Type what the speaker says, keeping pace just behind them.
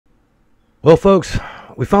Well, folks,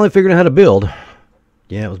 we finally figured out how to build.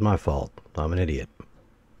 Yeah, it was my fault. I'm an idiot.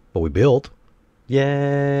 But we built.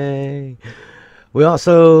 Yay! We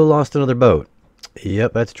also lost another boat.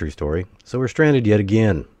 Yep, that's a true story. So we're stranded yet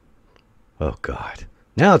again. Oh, God.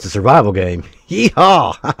 Now it's a survival game.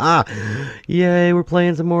 Yeehaw! Yay, we're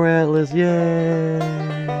playing some more Atlas.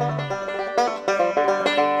 Yay!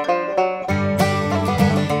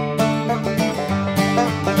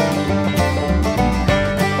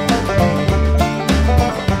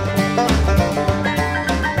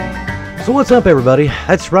 So what's up, everybody?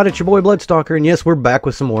 That's right, it's your boy Bloodstalker, and yes, we're back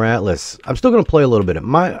with some more Atlas. I'm still going to play a little bit.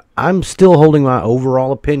 I'm still holding my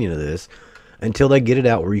overall opinion of this until they get it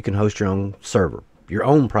out where you can host your own server, your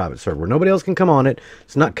own private server, where nobody else can come on it.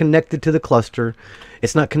 It's not connected to the cluster.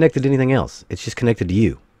 It's not connected to anything else. It's just connected to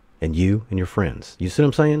you and your friends. You see what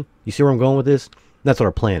I'm saying? You see where I'm going with this? That's what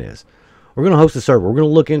our plan is. We're going to host a server. We're going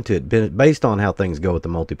to look into it based on how things go with the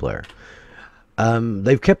multiplayer.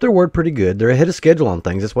 They've kept their word pretty good. They're ahead of schedule on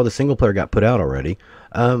things. That's why the single player got put out already.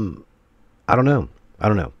 I don't know. I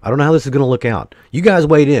don't know how this is going to look out. You guys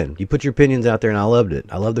weighed in. You put your opinions out there, and I loved it.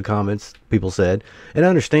 I loved the comments people said, and I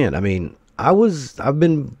understand. I mean, I've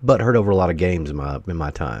been butthurt over a lot of games in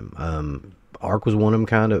my time. Ark was one of them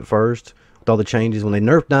kind of at first with all the changes when they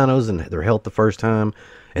nerfed dinos and their health the first time,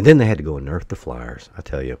 and then they had to go and nerf the flyers. I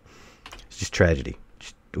tell you, it's just tragedy.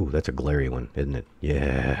 Ooh, that's a glary one, isn't it?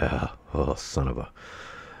 Yeah. Oh, son of a...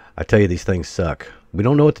 I tell you, these things suck. We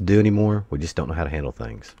don't know what to do anymore. We just don't know how to handle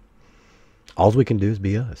things. All we can do is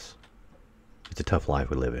be us. It's a tough life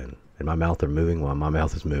we live in. And my mouth are moving while my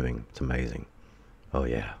mouth is moving. It's amazing. Oh,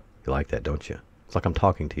 yeah. You like that, don't you? It's like I'm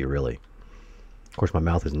talking to you, really. Of course, my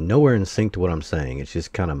mouth is nowhere in sync to what I'm saying. It's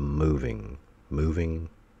just kind of moving. Moving.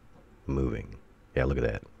 Moving. Yeah, look at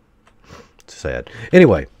that. It's sad.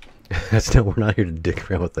 Anyway... we're not here to dick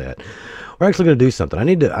around with that. We're actually going to do something. I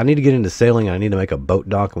need to get into sailing. I need to make a boat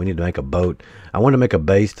dock. We need to make a boat. I want to make a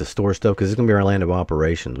base to store stuff because it's going to be our land of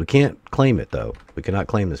operations. We can't claim it, though. We cannot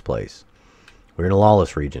claim this place. We're in a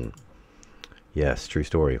lawless region. Yes, true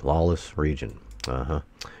story. Lawless region.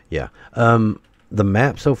 Yeah. The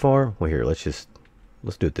map so far. Well, here, let's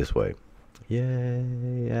do it this way.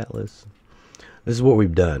 Yay, Atlas. This is what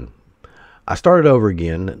we've done. I started over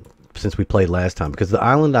again since we played last time, because the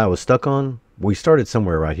island I was stuck on, we started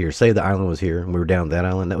somewhere right here. Say the island was here, and we were down that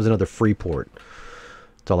island. That was another free port.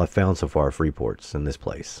 That's all I found so far, free ports in this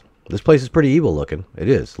place. This place is pretty evil looking. It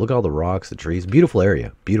is. Look at all the rocks, the trees. Beautiful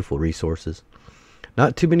area. Beautiful resources.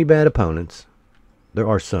 Not too many bad opponents. There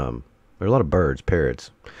are some. There are a lot of birds, parrots.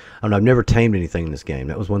 I don't know, I've never tamed anything in this game.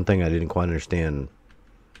 That was one thing I didn't quite understand.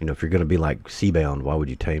 You know, if you're going to be like Seabound, why would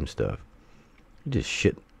you tame stuff? You just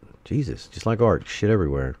shit. Jesus. Just like Ark. Shit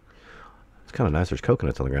everywhere. It's kind of nice. There's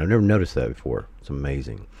coconuts on the ground. I've never noticed that before. It's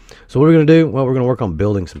amazing. So what are we going to do? Well, we're going to work on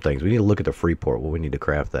building some things. We need to look at the free port. Well, we need to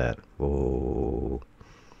craft that. Whoa.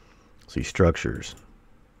 See, structures.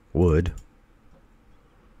 Wood.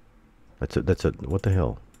 That's a, what the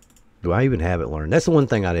hell? Do I even have it learned? That's the one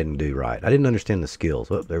thing I didn't do right. I didn't understand the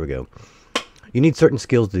skills. Oh, there we go. You need certain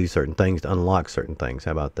skills to do certain things, to unlock certain things.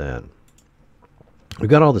 How about that? We've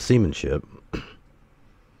got all the seamanship.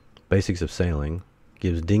 Basics of sailing.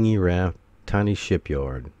 Gives dinghy, raft, tiny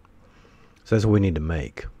shipyard. So that's what we need to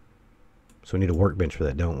make. So we need a workbench for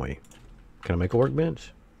that, don't we? Can I make a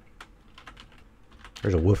workbench?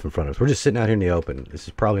 There's a wolf in front of us. We're just sitting out here in the open. This is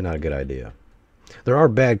probably not a good idea. There are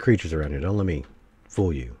bad creatures around here. Don't let me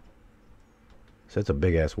fool you. So that's a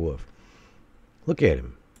big ass wolf. Look at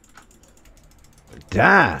him.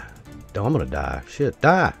 Die! Oh, I'm gonna die. Shit,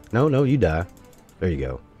 die! No, you die. There you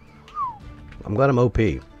go. I'm glad I'm OP.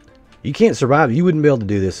 You can't survive. You wouldn't be able to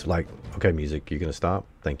do this like... Okay, music, you're going to stop?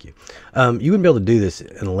 Thank you. You wouldn't be able to do this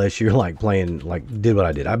unless you're like playing, like, did what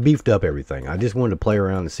I did. I beefed up everything. I just wanted to play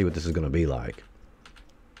around and see what this is going to be like.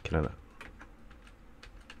 Can I not?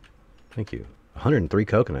 Thank you. 103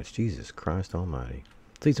 coconuts. Jesus Christ almighty.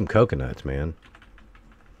 Let's eat some coconuts, man.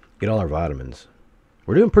 Get all our vitamins.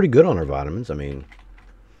 We're doing pretty good on our vitamins. I mean,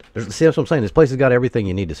 see, that's what I'm saying. This place has got everything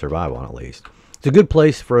you need to survive on, at least. It's a good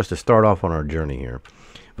place for us to start off on our journey here.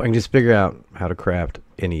 If I can just figure out how to craft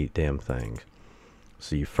any damn thing.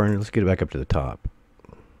 So you furnish, let's get it back up to the top.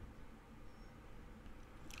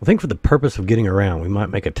 I think for the purpose of getting around, we might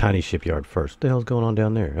make a tiny shipyard first. What the hell's going on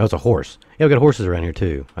down there? Oh, it's a horse. Yeah, we got horses around here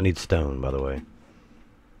too. I need stone, by the way.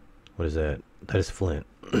 What is that? That is flint.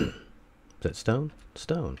 Is that stone?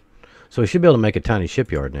 Stone. So we should be able to make a tiny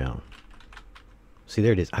shipyard now. See,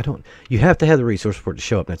 there it is. You have to have the resource for it to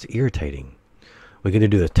show up. That's irritating. We're going to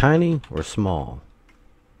do a tiny or small.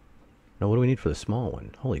 Now, what do we need for the small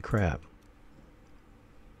one? Holy crap.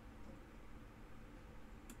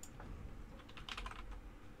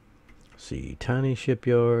 See, tiny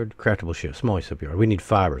shipyard, craftable ship, small shipyard. We need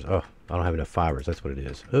fibers. Oh, I don't have enough fibers. That's what it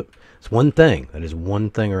is. Oh, it's one thing. That is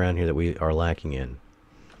one thing around here that we are lacking in.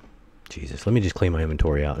 Jesus, let me just clean my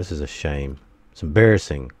inventory out. This is a shame. It's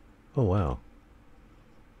embarrassing. Oh, wow.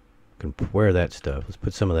 Can wear that stuff. Let's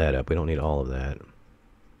put some of that up. We don't need all of that.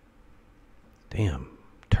 Damn.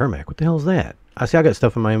 Tarmac. What the hell is that? I see I got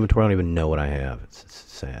stuff in my inventory. I don't even know what I have. It's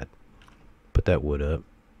sad. Put that wood up.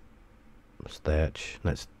 Thatch.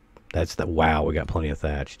 That's the wow. We got plenty of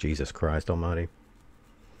thatch. Jesus Christ Almighty.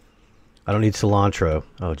 I don't need cilantro.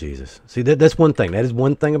 Oh Jesus. See that's one thing. That is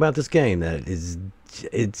one thing about this game that is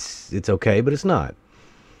it's okay, but it's not.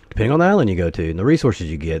 Depending on the island you go to and the resources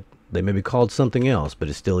you get, they may be called something else, but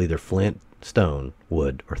it's still either flint, stone,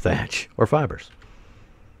 wood, or thatch, or fibers.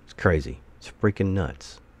 It's crazy. It's freaking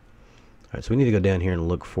nuts. All right, so we need to go down here and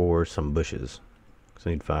look for some bushes because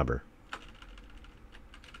I need fiber.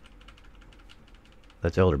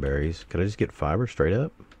 That's elderberries. Could I just get fiber straight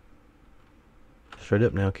up? Straight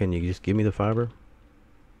up now, can you just give me the fiber?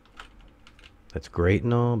 That's great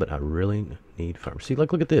and all, but I really need fiber. See,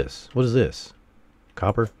 look at this. What is this?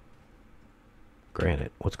 Copper?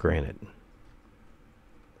 Granite. What's granite?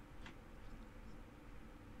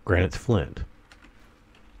 Granite's flint.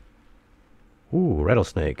 Ooh,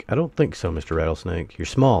 rattlesnake. I don't think so, Mr. Rattlesnake. You're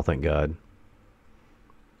small, thank God.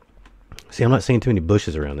 See, I'm not seeing too many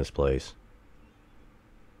bushes around this place.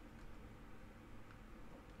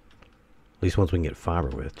 At least ones we can get fiber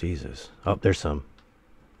with. Jesus. Oh, there's some.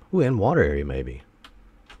 Ooh, and water area maybe.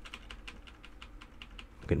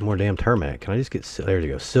 Getting more damn tarmac. Can I just get... There you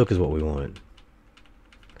go. Silk is what we want.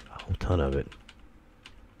 A whole ton of it.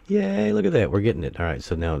 Yay, look at that. We're getting it. Alright,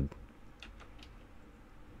 so now...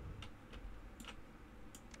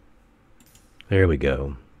 There we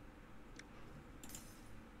go.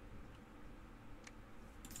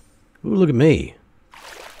 Ooh, look at me.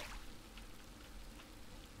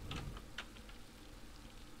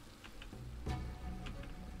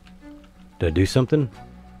 Did I do something?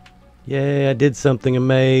 Yay, I did something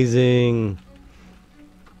amazing.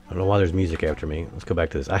 I don't know why there's music after me. Let's go back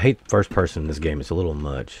to this. I hate first person in this game. It's a little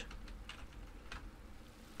much.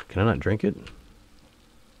 Can I not drink it?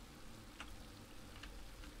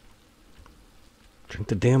 Drink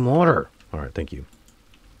the damn water. Alright, thank you.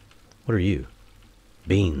 What are you?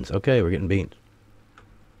 Beans. Okay, we're getting beans.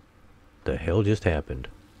 The hell just happened?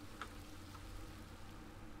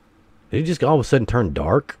 Did it just all of a sudden turn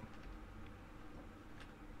dark?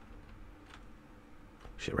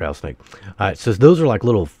 Shit, rattlesnake. Alright, so those are like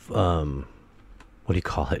little, what do you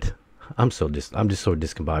call it? I'm just so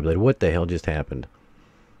discombobulated. What the hell just happened?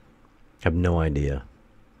 I have no idea.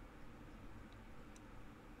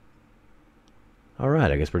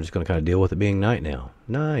 Alright, I guess we're just going to kind of deal with it being night now.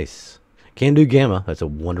 Nice. Can do gamma. That's a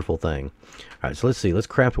wonderful thing. Alright, so let's see. Let's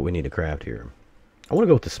craft what we need to craft here. I want to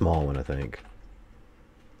go with the small one, I think.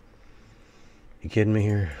 You kidding me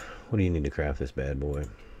here? What do you need to craft this bad boy?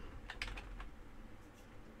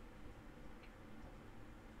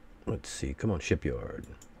 Let's see. Come on, shipyard.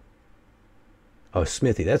 Oh,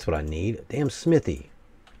 smithy. That's what I need. Damn smithy.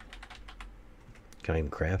 Can I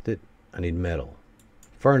even craft it? I need metal.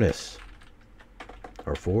 Furnace.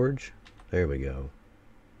 Or forge. There we go.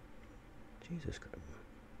 Jesus Christ.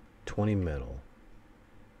 20 metal.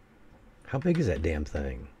 How big is that damn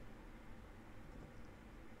thing?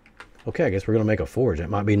 Okay, I guess we're going to make a forge. That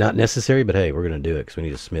might be not necessary, but hey, we're going to do it because we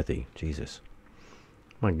need a smithy. Jesus.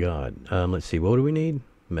 My God. Let's see. What do we need?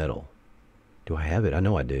 Metal. Do I have it? I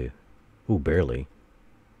know I do. Ooh, barely.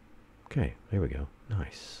 Okay, there we go.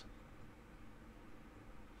 Nice.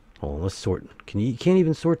 Hold on, let's sort. You can't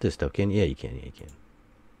even sort this stuff, can you? Yeah, you can. Yeah, you can.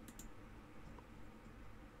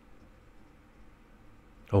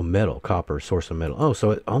 Oh, metal, copper, source of metal. Oh,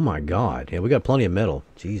 so oh my God. Yeah, we got plenty of metal.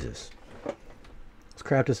 Jesus. Let's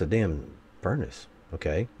craft us a damn furnace.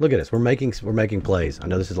 Okay. Look at us. We're making plays. I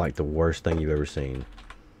know this is like the worst thing you've ever seen.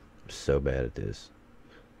 I'm so bad at this.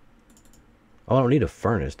 Oh, I don't need a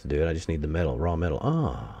furnace to do it. I just need the metal, raw metal.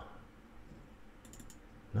 Ah.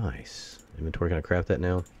 Nice. Inventory, can I craft that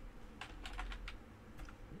now?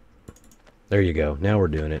 There you go. Now we're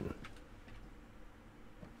doing it.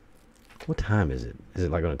 What time is it? Is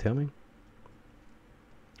it like going to tell me?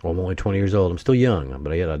 Well, I'm only 20 years old. I'm still young,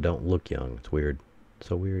 but yet I don't look young. It's weird. It's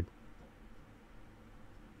so weird.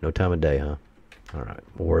 No time of day, huh? Alright.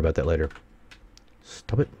 We'll worry about that later.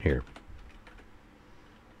 Stop it. Here.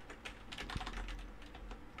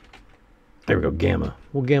 There we go. Gamma.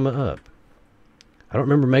 We'll gamma up. I don't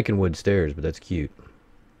remember making wood stairs, but that's cute.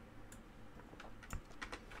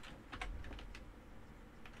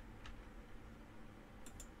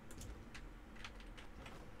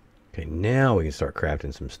 Okay, now we can start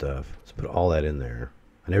crafting some stuff. Let's put all that in there.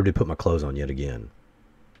 I never did put my clothes on yet again.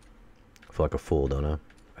 I feel like a fool, don't I?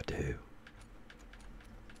 I do.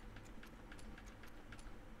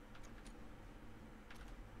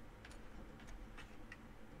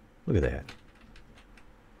 Look at that.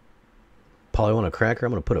 Paul, you want a cracker?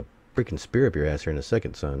 I'm going to put a freaking spear up your ass here in a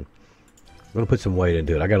second, son. I'm going to put some weight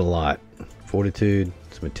into it. I got a lot. Fortitude,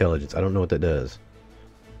 some intelligence. I don't know what that does.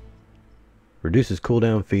 Reduces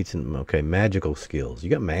cooldown feats and... Okay, magical skills.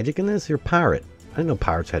 You got magic in this? You're a pirate. I didn't know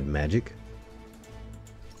pirates had magic.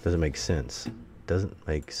 Doesn't make sense. Doesn't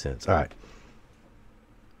make sense. Alright.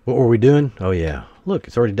 What were we doing? Oh, yeah. Look,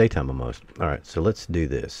 it's already daytime almost. Alright, so let's do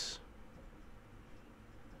this.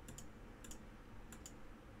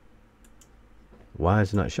 Why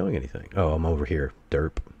is it not showing anything? Oh, I'm over here.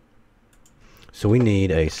 Derp. So we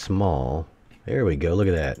need a small... There we go. Look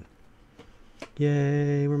at that.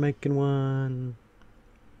 Yay, we're making one.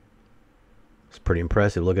 It's pretty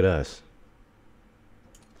impressive. Look at us.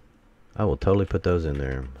 I will totally put those in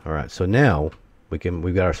there. All right, so now we've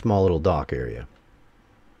got our small little dock area.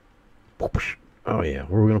 Oh yeah,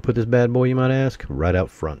 where are we going to put this bad boy, you might ask? Right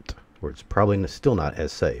out front, where it's probably still not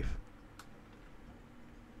as safe.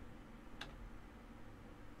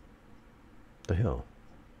 The hell?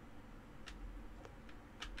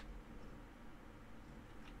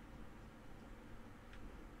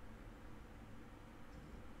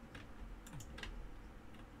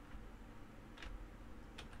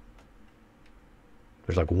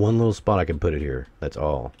 There's like one little spot I can put it here. That's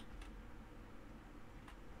all.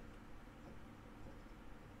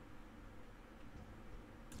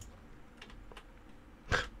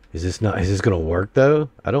 Is this gonna work though?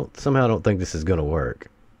 Somehow I don't think this is gonna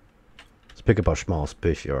work. Let's pick up our small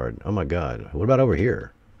fish yard. Oh my god. What about over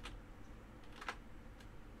here?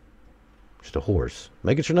 Just a horse.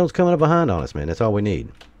 Making sure no one's coming up behind on us, man. That's all we need.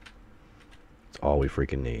 That's all we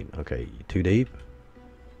freaking need. Okay, too deep?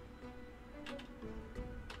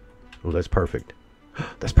 Oh, that's perfect.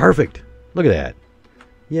 That's perfect. Look at that.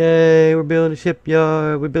 Yay, we're building a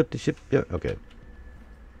shipyard. We built the shipyard. Okay.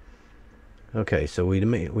 Okay, so we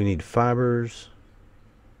need fibers,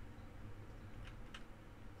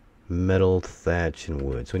 metal, thatch, and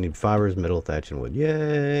wood. So we need fibers, metal, thatch, and wood.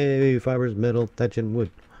 Yay, fibers, metal, thatch, and wood.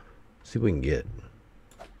 Let's see what we can get.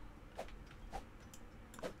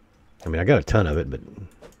 I mean, I got a ton of it, but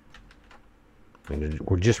I mean,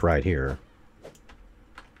 we're just right here.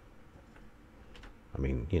 I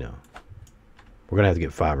mean, you know, we're going to have to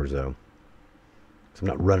get fibers, though. So I'm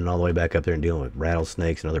not running all the way back up there and dealing with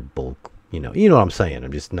rattlesnakes and other bulk. You know what I'm saying.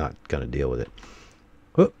 I'm just not going to deal with it.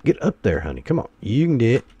 Oh, get up there, honey. Come on. You can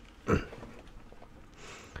do it.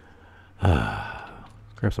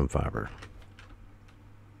 Grab some fiber.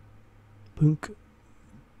 Boonk.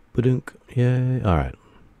 Badunk. Yay. All right.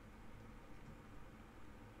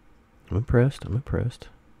 I'm impressed. I'm impressed.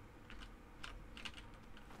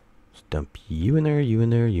 Dump you in there, you in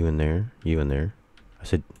there, you in there, you in there. I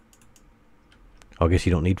said, oh, I guess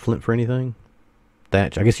you don't need flint for anything?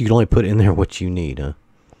 Thatch. I guess you can only put in there what you need, huh?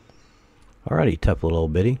 Alrighty, tough little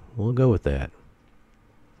old bitty. We'll go with that.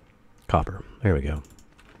 Copper. There we go.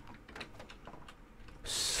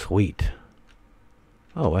 Sweet.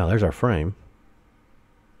 Oh, wow, there's our frame.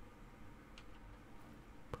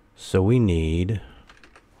 So we need...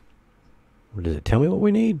 Does it tell me what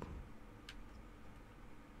we need?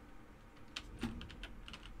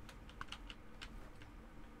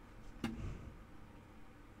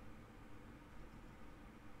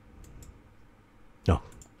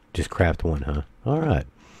 Just craft one, huh? All right.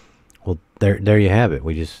 Well, there you have it.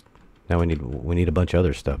 Now we need a bunch of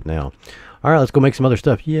other stuff now. All right, let's go make some other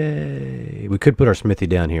stuff. Yay! We could put our smithy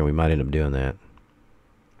down here. We might end up doing that.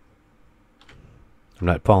 I'm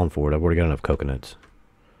not falling for it. I've already got enough coconuts.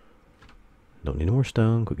 Don't need any more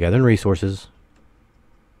stone. Quit gathering resources.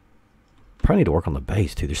 Probably need to work on the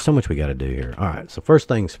base too. There's so much we got to do here. All right. So first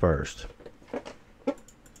things first.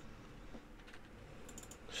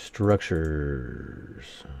 Structures.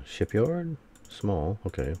 Shipyard? Small.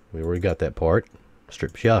 Okay. We already got that part.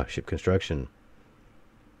 Ship construction.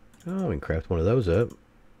 Oh, we can craft one of those up.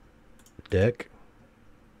 Deck.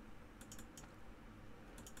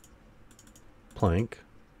 Plank.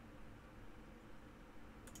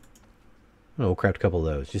 Oh, we'll craft a couple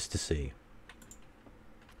of those just to see.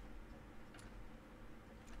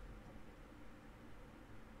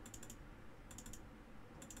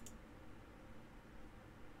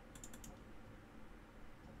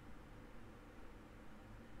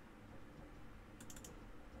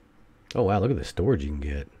 Oh wow, look at the storage you can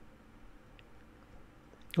get.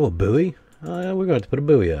 Oh, a buoy? Oh, yeah, we're going to have to put a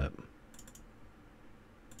buoy up.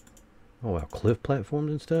 Oh wow, cliff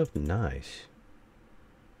platforms and stuff? Nice.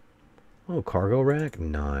 Oh, cargo rack.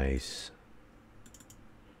 Nice.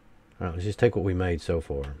 All right, let's just take what we made so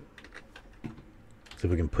far. See if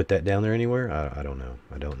we can put that down there anywhere. I don't know.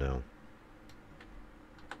 I don't know.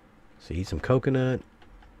 So eat some coconut.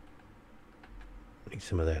 Need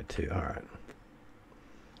some of that too. All right.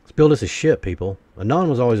 Let's build us a ship, people. Anon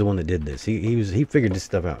was always the one that did this. He figured this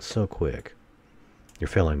stuff out so quick. You're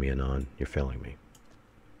failing me, Anon. You're failing me.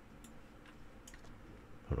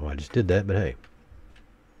 I don't know why I just did that, but hey.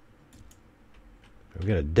 We've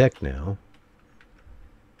got a deck now.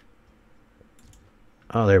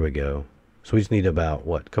 Oh, there we go. So we just need about,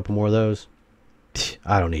 what, a couple more of those?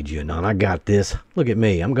 I don't need you, Anon. I got this. Look at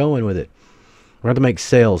me. I'm going with it. We're going to have to make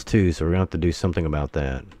sails, too, so we're going to have to do something about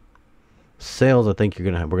that. Sails, I think we're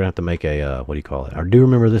going to have to make a, what do you call it? I do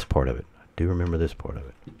remember this part of it. I do remember this part of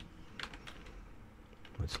it.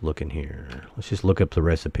 Let's look in here. Let's just look up the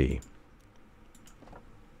recipe.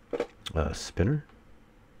 Spinner.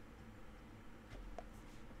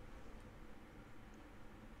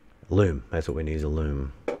 Loom. That's what we need is a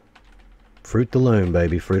loom. Fruit the loom,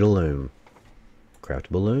 baby. Fruit a loom.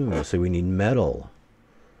 Craftable loom. So we need metal.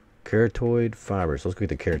 Keratoid fibers. Let's go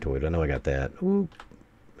get the keratoid. I know I got that. Ooh.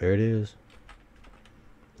 There it is.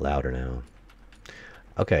 Louder now.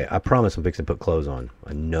 Okay, I promise I'm fixing to put clothes on.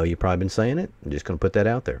 I know you've probably been saying it. I'm just going to put that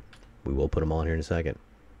out there. We will put them on here in a second.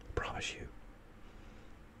 I promise you.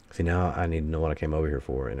 See, now I need to know what I came over here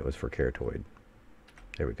for, and it was for keratoid.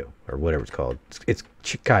 There we go. Or whatever it's called. It's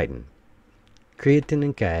chitin. Creatine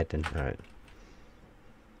and chitin. Alright.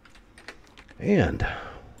 And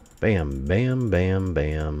bam, bam, bam,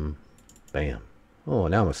 bam, bam. Oh,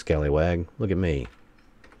 now I'm a scallywag. Look at me.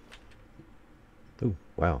 Ooh,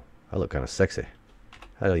 wow. I look kind of sexy.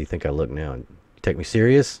 How do you think I look now? You take me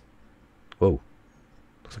serious? Whoa.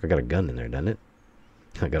 Looks like I got a gun in there, doesn't it?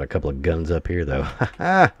 I got a couple of guns up here, though.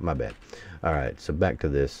 Ha! My bad. Alright, so back to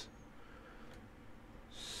this.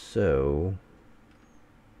 So,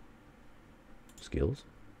 skills.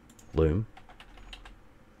 Loom.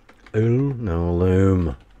 Ooh, no,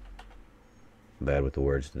 loom. Bad with the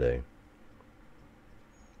words today.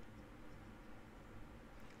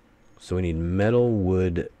 So we need metal,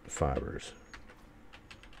 wood, fibers.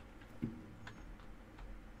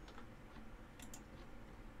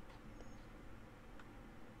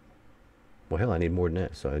 Well, hell, I need more than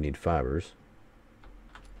that, so I need fibers.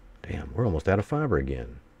 Damn, we're almost out of fiber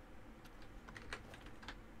again.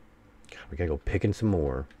 God, we gotta go picking some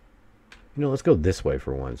more. You know, let's go this way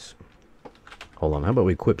for once. Hold on, how about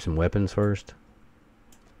we equip some weapons first?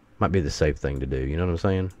 Might be the safe thing to do, you know what I'm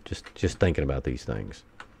saying? Just thinking about these things.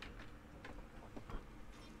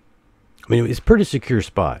 I mean, it's a pretty secure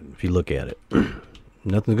spot if you look at it.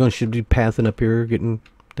 Nothing's going to should be pathing up here getting...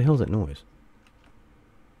 What the hell's that noise?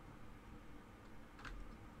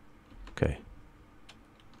 Okay.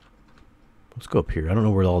 Let's go up here. I don't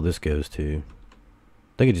know where all this goes to.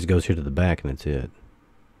 I think it just goes here to the back and that's it.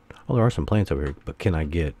 Oh, there are some plants over here, but can I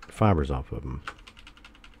get fibers off of them?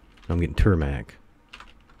 I'm getting turmac.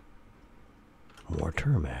 More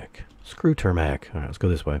turmac. Screw turmac. Alright, let's go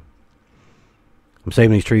this way. I'm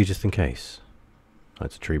saving these trees just in case.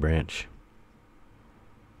 That's a tree branch.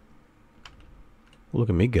 Look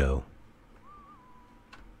at me go.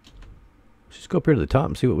 Let's just go up here to the top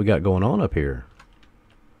and see what we got going on up here.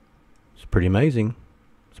 It's pretty amazing.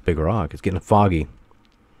 It's a big rock. It's getting foggy.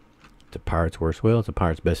 It's a pirate's worst. Well, it's a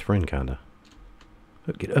pirate's best friend, kinda.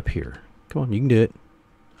 Let's get up here. Come on, you can do it.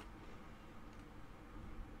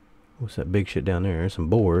 What's that big shit down there? There's some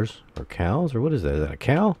boars. Or cows? Or what is that? Is that a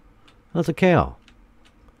cow? That's a cow.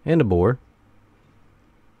 And a boar.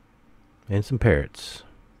 And some parrots.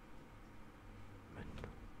 What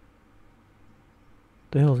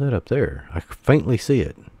the hell is that up there? I faintly see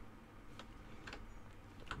it.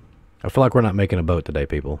 I feel like we're not making a boat today,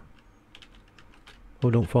 people. Oh,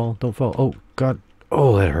 don't fall. Don't fall. Oh, God.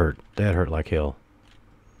 Oh, that hurt. That hurt like hell.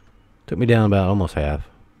 Took me down about almost half.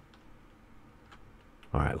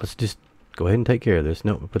 Alright, let's just go ahead and take care of this.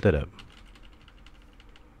 No, put that up.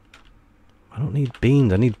 I don't need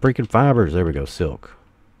beans. I need freaking fibers. There we go. Silk.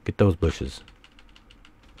 Get those bushes.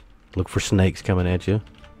 Look for snakes coming at you.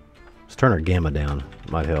 Let's turn our gamma down.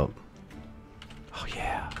 Might help. Oh,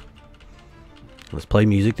 yeah. Let's play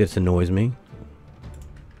music that annoys me.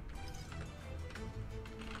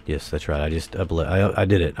 Yes, that's right. I just I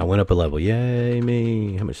did it. I went up a level. Yay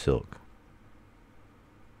me. How much silk?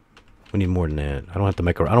 We need more than that. I don't have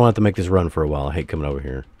to make this run for a while. I hate coming over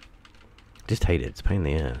here. Just hate it. It's a pain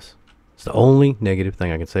in the ass. It's the only negative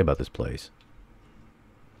thing I can say about this place.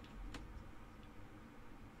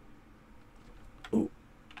 Ooh.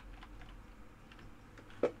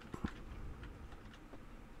 Got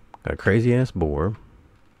a crazy ass boar.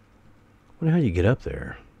 wonder how you get up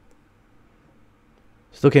there.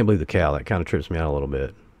 Still can't believe the cow. That kind of trips me out a little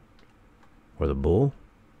bit. Or the bull?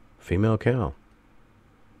 Female cow.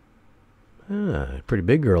 Ah, pretty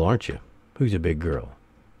big girl, aren't you? Who's a big girl?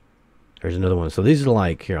 There's another one. So these are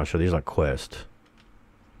like, here, I'll show you. These are like quest.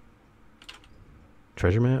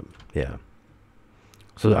 Treasure map? Yeah.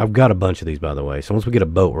 So I've got a bunch of these, by the way. So once we get a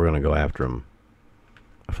boat, we're going to go after them.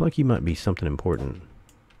 I feel like you might be something important.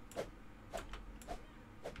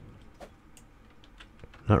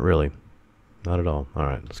 Not really. Not at all.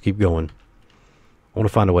 Alright, let's keep going. I want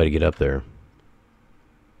to find a way to get up there.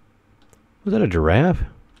 Was that a giraffe?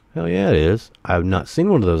 Hell yeah, it is. I have not seen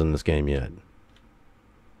one of those in this game yet.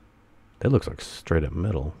 That looks like straight up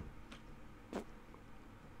metal.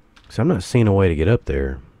 So I'm not seeing a way to get up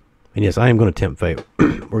there. And yes, I am going to tempt fate.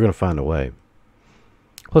 We're going to find a way.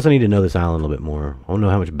 Plus, I need to know this island a little bit more. I want to know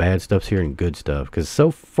how much bad stuff's here and good stuff. Because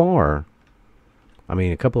so far, I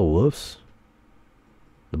mean, a couple of wolves.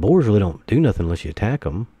 The boars really don't do nothing unless you attack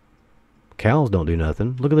them. Cows don't do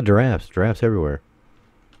nothing. Look at the giraffes. Giraffes everywhere.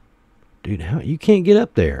 Dude, how you can't get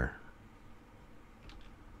up there.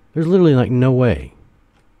 There's literally like no way.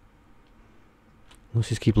 Let's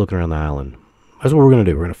just keep looking around the island. That's what we're going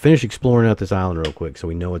to do. We're going to finish exploring out this island real quick so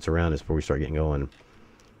we know what's around us before we start getting going.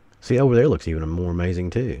 See, over there looks even more amazing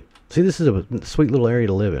too. See, this is a sweet little area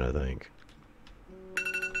to live in, I think.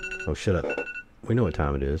 Oh, shut up. We know what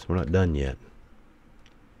time it is. We're not done yet.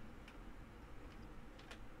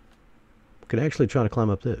 Could actually try to climb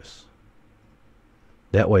up this.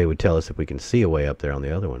 That way it would tell us if we can see a way up there on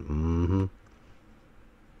the other one. Mm-hmm.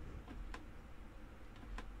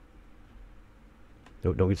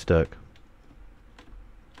 Don't get stuck.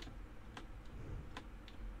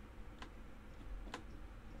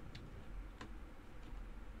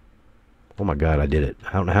 Oh my god, I did it.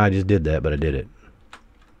 I don't know how I just did that, but I did it.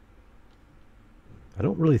 I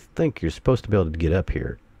don't really think you're supposed to be able to get up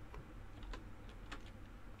here.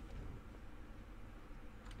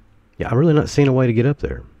 Yeah, I'm really not seeing a way to get up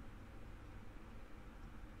there.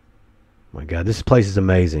 My god, this place is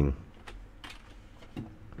amazing.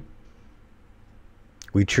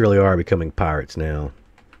 We truly are becoming pirates now.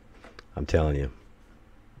 I'm telling you.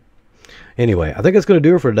 Anyway, I think that's going to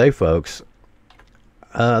do it for today, folks.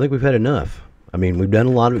 I think we've had enough. I mean, we've done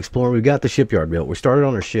a lot of exploring. We've got the shipyard built. We started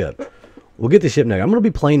on our ship. We'll get the ship next. I'm going to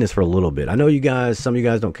be playing this for a little bit. I know you guys, some of you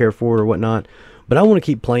guys don't care for it or whatnot, but I want to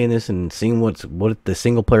keep playing this and seeing what the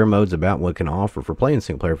single player mode's about, what it can offer for playing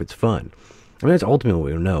single player if it's fun. I mean, that's ultimately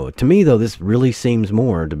what we know. To me, though, this really seems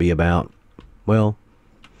more to be about, well,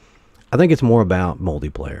 I think it's more about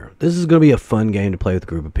multiplayer. This is going to be a fun game to play with a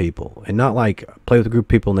group of people. And not like play with a group of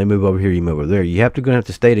people and they move over here, you move over there. You have to have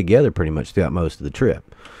to stay together pretty much throughout most of the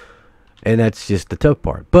trip. And that's just the tough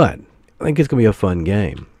part. But I think it's going to be a fun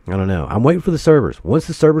game. I don't know. I'm waiting for the servers. Once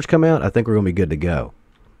the servers come out, I think we're going to be good to go.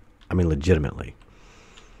 I mean, legitimately.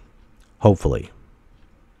 Hopefully.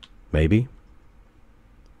 Maybe.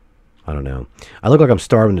 I don't know. I look like I'm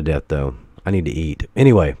starving to death, though. I need to eat.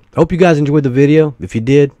 Anyway, I hope you guys enjoyed the video. If you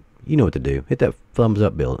did, you know what to do. Hit that thumbs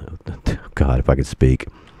up button. God, if I could speak.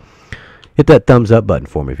 Hit that thumbs up button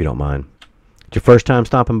for me if you don't mind. It's your first time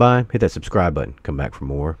stopping by, hit that subscribe button. Come back for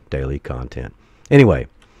more daily content. Anyway,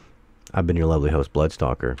 I've been your lovely host,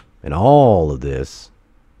 Bloodstalker. And all of this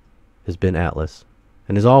has been Atlas.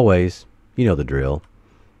 And as always, you know the drill.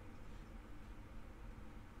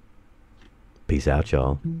 Peace out,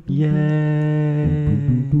 y'all. Yay!